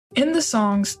In the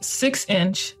songs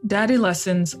 6-Inch, Daddy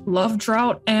Lessons, Love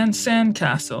Drought, and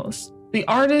Sandcastles, the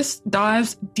artist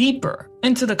dives deeper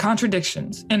into the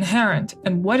contradictions inherent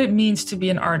in what it means to be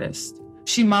an artist.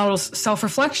 She models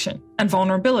self-reflection and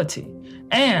vulnerability,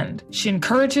 and she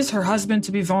encourages her husband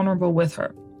to be vulnerable with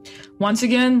her. Once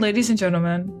again, ladies and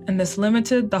gentlemen, in this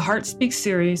limited The Heart Speaks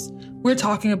series, we're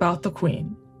talking about the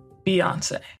Queen,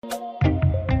 Beyonce.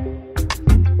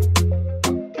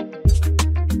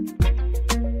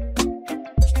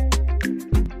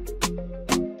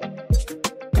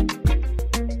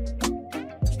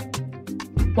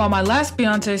 While my last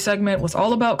Beyonce segment was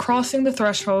all about crossing the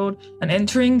threshold and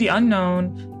entering the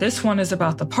unknown, this one is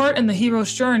about the part in the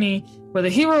hero's journey where the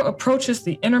hero approaches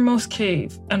the innermost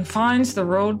cave and finds the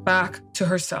road back to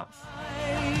herself.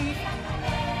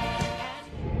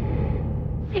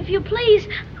 If you please,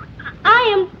 I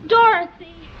am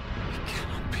Dorothy.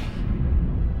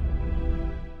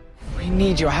 We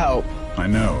need your help. I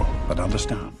know, but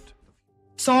understand.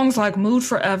 Songs like Mood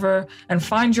Forever and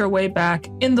Find Your Way Back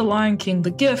in The Lion King,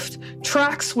 The Gift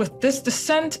tracks with this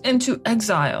descent into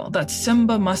exile that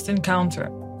Simba must encounter.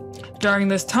 During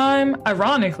this time,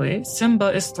 ironically, Simba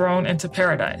is thrown into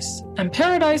paradise, and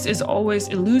paradise is always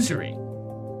illusory.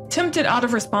 Tempted out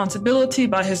of responsibility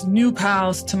by his new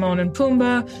pals Timon and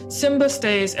Pumbaa, Simba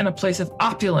stays in a place of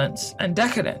opulence and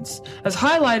decadence, as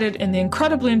highlighted in the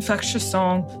incredibly infectious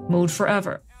song Mood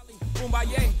Forever.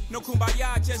 Kumbaya, no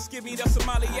kumbaya, just give me the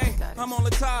sommelier. I'm on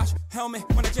Latage, helmet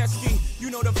when I jet ski. You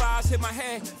know the vibes hit my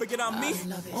head, forget I'm me.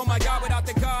 Oh my God, without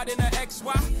the God and the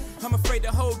XY, I'm afraid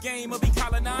the whole game will be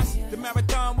colonized. The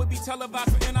marathon will be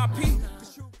televised for NIP.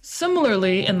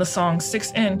 Similarly, in the song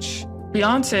 6-Inch,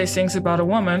 Beyonce sings about a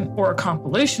woman, or a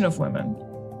compilation of women,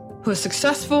 who is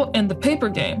successful in the paper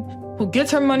game, who gets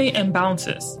her money and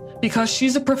bounces, because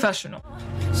she's a professional.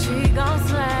 She gon'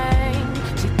 slang.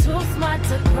 She too smart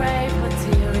to crave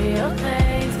material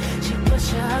things. She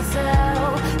pushes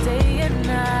herself day and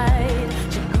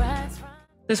night. She cries from...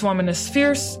 This woman is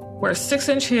fierce, wears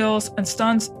 6-inch heels, and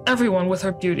stuns everyone with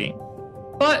her beauty.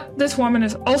 But this woman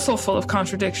is also full of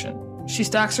contradiction. She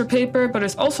stacks her paper, but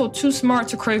is also too smart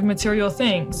to crave material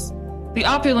things. The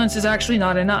opulence is actually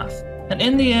not enough, and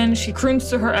in the end, she croons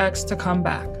to her ex to come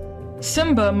back.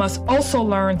 Simba must also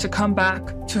learn to come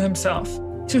back to himself,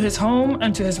 to his home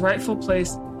and to his rightful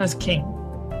place as king.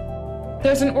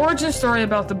 There's an origin story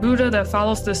about the Buddha that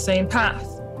follows this same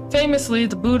path. Famously,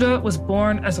 the Buddha was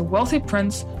born as a wealthy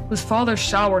prince whose father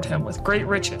showered him with great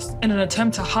riches in an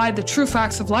attempt to hide the true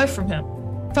facts of life from him,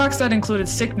 facts that included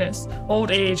sickness,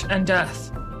 old age, and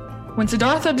death. When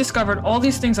Siddhartha discovered all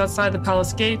these things outside the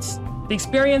palace gates, the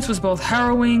experience was both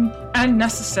harrowing and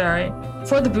necessary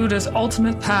for the Buddha's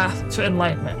ultimate path to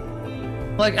enlightenment.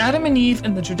 Like Adam and Eve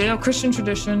in the Judeo-Christian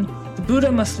tradition, the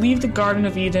Buddha must leave the Garden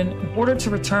of Eden in order to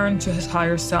return to his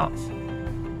higher self.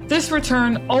 This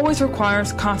return always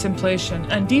requires contemplation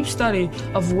and deep study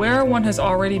of where one has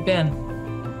already been.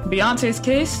 In Beyonce's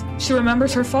case, she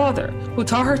remembers her father, who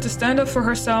taught her to stand up for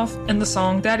herself in the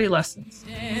song Daddy Lessons.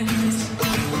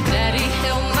 Daddy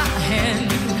held my hand,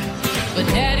 but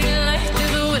Daddy left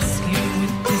the whiskey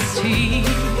with his tea.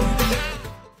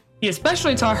 He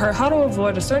especially taught her how to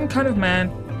avoid a certain kind of man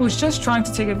who was just trying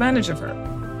to take advantage of her.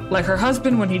 Like her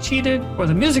husband when he cheated, or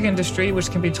the music industry,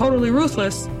 which can be totally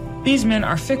ruthless, these men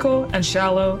are fickle and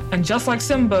shallow, and just like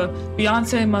Simba,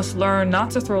 Beyonce must learn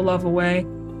not to throw love away,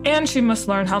 and she must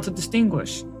learn how to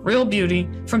distinguish real beauty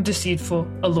from deceitful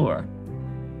allure.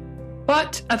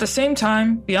 But at the same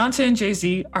time, Beyonce and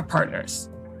Jay-Z are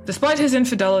partners. Despite his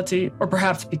infidelity, or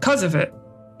perhaps because of it,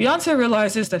 Beyonce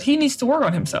realizes that he needs to work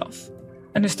on himself.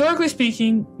 And historically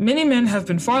speaking, many men have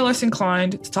been far less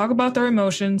inclined to talk about their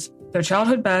emotions, their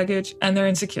childhood baggage, and their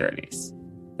insecurities.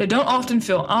 They don't often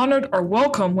feel honored or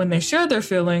welcome when they share their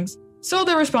feelings, so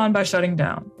they respond by shutting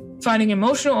down, finding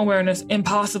emotional awareness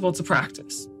impossible to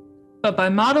practice. But by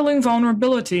modeling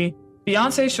vulnerability,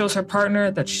 Beyonce shows her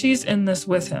partner that she's in this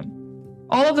with him.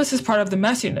 All of this is part of the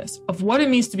messiness of what it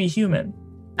means to be human.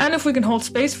 And if we can hold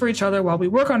space for each other while we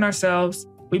work on ourselves,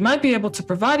 we might be able to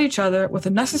provide each other with the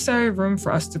necessary room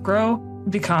for us to grow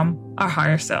and become our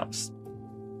higher selves.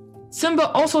 Simba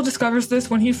also discovers this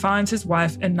when he finds his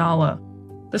wife in Nala.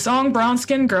 The song Brown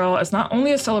Skin Girl is not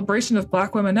only a celebration of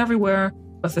Black women everywhere,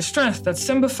 but the strength that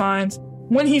Simba finds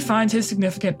when he finds his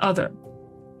significant other.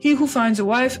 He who finds a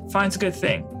wife finds a good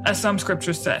thing, as some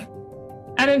scriptures say.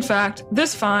 And in fact,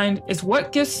 this find is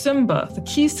what gives Simba the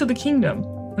keys to the kingdom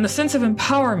and the sense of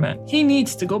empowerment he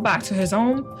needs to go back to his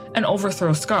home and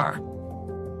overthrow Scar.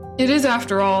 It is,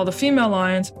 after all, the female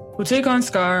lions who take on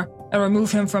Scar and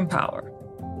remove him from power.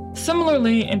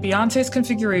 Similarly, in Beyonce's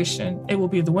configuration, it will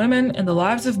be the women in the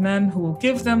lives of men who will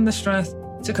give them the strength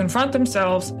to confront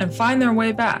themselves and find their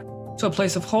way back to a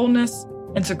place of wholeness,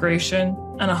 integration,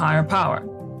 and a higher power.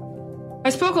 I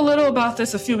spoke a little about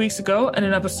this a few weeks ago in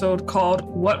an episode called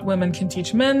What Women Can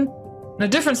Teach Men, in a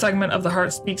different segment of the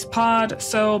Heart Speaks pod,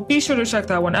 so be sure to check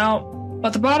that one out.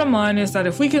 But the bottom line is that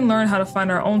if we can learn how to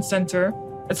find our own center,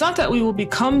 it's not that we will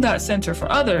become that center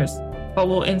for others, but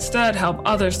will instead help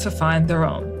others to find their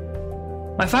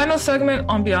own. My final segment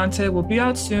on Beyonce will be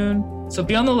out soon, so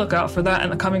be on the lookout for that in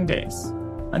the coming days.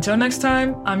 Until next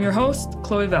time, I'm your host,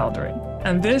 Chloe Valdery,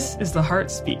 and this is The Heart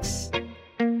Speaks.